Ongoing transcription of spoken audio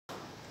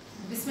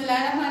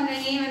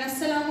Bismillahirrahmanirrahim and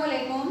Assalamu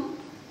alaikum.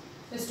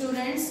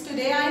 Students,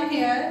 today I am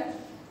here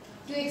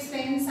to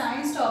explain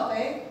science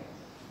topic,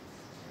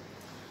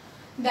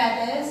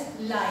 that is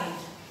light.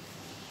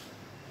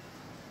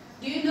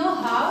 Do you know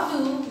how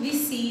do we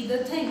see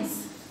the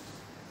things?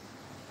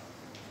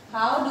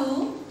 How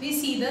do we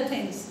see the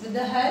things? With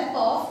the help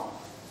of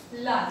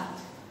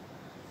light.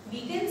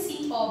 We can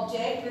see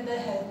object with the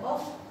help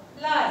of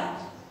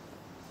light.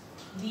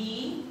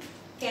 We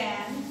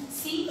can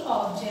see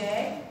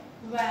object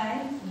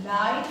when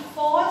light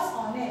falls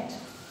on it.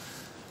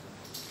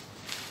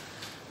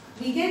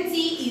 We can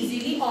see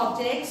easily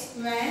objects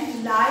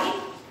when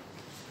light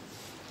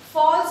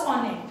falls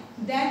on it.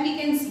 Then we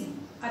can see.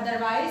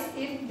 Otherwise,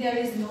 if there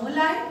is no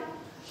light,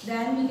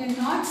 then we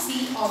cannot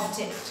see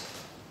object.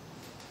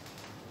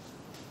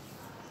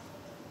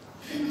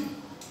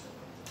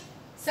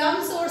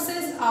 Some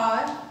sources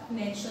are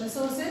natural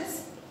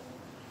sources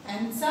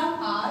and some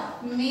are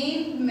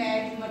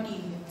man-made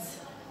materials.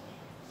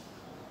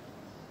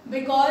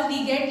 Because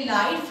we get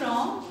light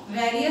from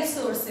various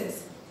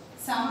sources.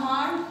 Some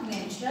are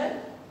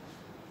natural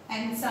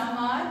and some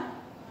are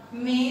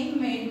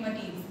man-made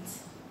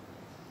materials.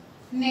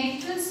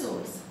 Natural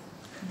source.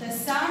 The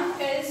sun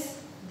is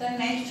the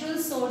natural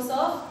source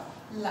of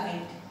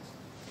light.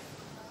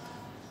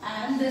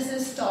 And this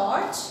is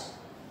torch,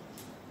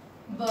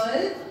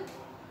 bulb.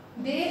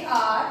 They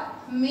are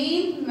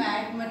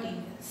man-made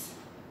materials.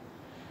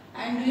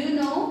 And do you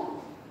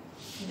know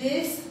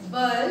this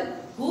bulb,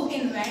 who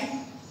invented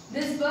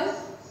this bulb?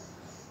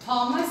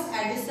 Thomas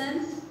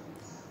Edison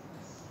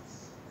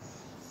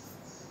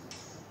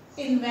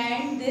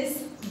invented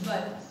this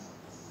bulb.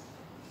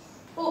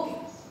 Okay.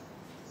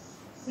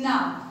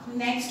 Now,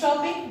 next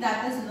topic,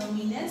 that is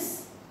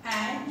luminous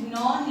and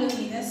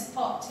non-luminous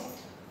object.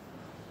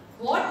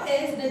 What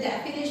is the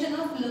definition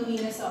of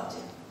luminous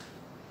object?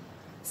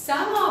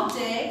 Some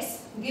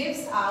objects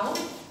gives out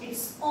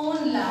its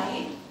own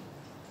light,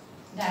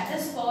 that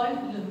is called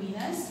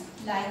luminous,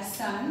 like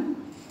sun,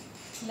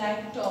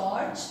 like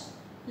torch,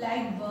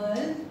 like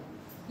bulb,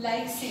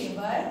 like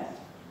saber,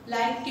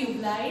 like tube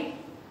light,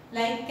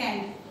 like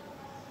candle.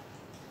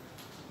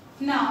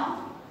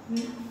 Now,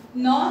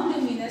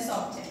 non-luminous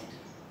object.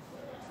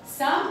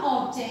 Some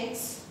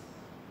objects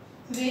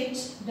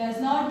which does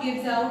not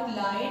give out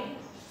light,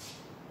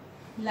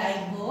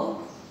 like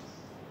book,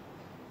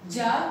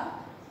 jug,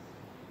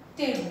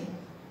 table,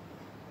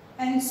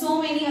 and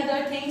so many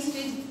other things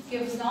which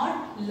gives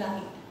not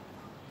light.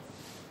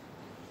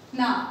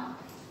 Now,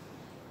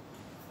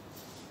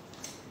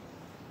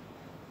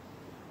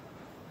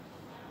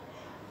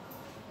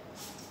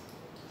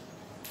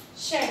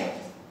 shadow.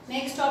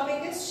 Next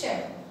topic is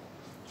shadow.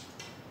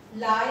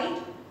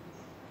 Light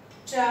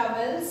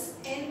travels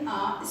in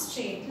a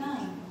straight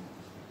line.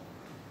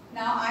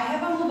 Now I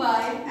have a mobile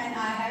and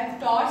I have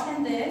torch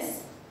in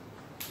this.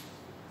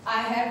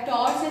 I have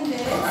torch in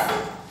this.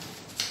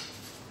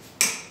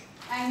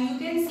 And you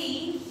can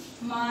see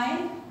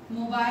my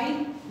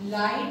mobile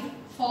light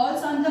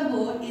falls on the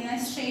board in a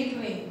straight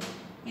way,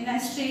 in a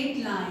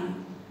straight line.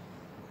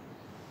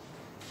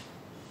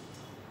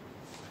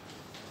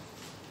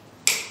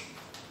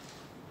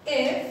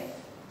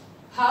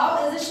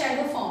 How is a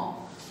shadow formed?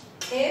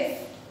 If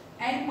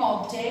an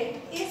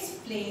object is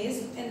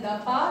placed in the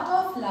path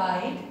of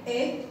light,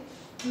 it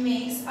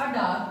makes a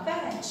dark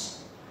patch.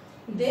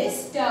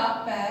 This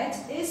dark patch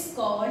is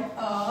called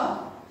a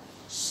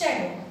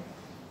shadow.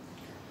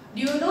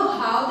 Do you know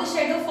how the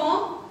shadow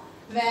forms?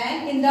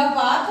 When in the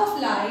path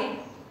of light,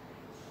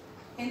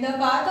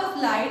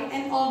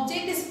 an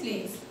object is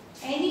placed.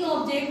 Any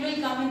object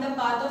will come in the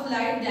path of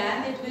light,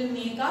 then it will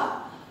make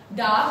a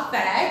dark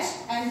patch,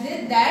 and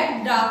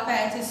that dark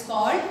patch is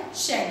called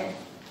shadow.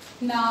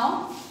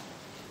 Now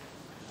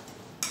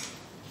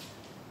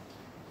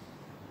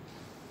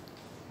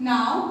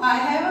I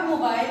have a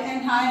mobile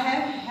and I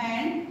have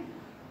hand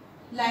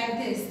like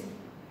this.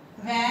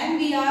 When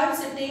we are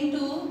sitting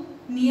to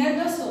near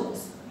the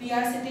source,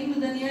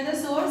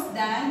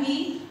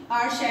 then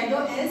our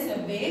shadow is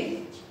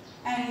big,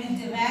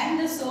 and when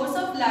the source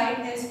of light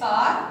is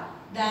far,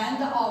 then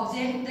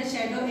the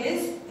shadow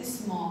is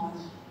small,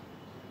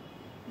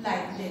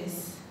 like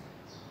this.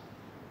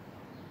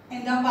 In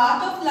the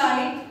path of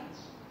light,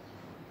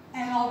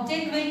 an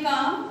object will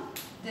come.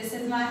 This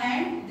is my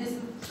hand.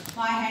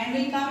 My hand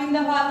will come in the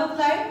path of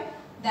light.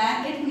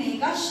 Then it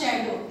make a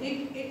shadow.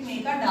 It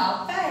make a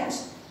dark patch.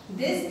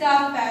 This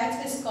dark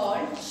patch is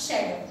called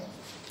shadow.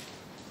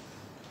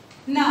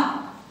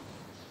 Now,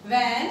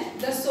 when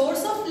the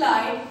source of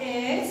light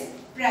is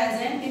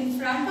present in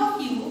front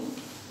of you,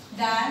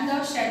 then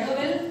the shadow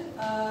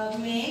will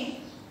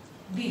make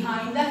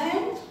behind the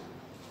hand.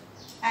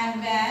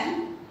 And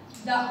when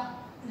the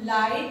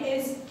light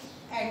is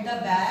at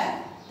the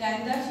back,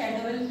 then the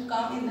shadow will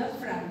come in the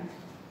front.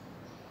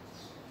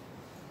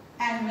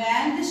 And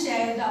when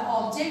the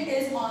object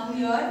is on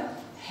your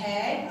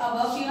head,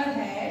 above your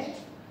head,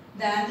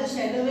 then the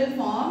shadow will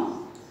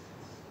form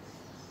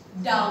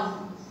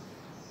down.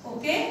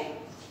 Okay?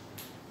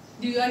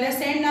 Do you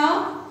understand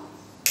now?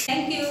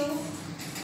 Thank you.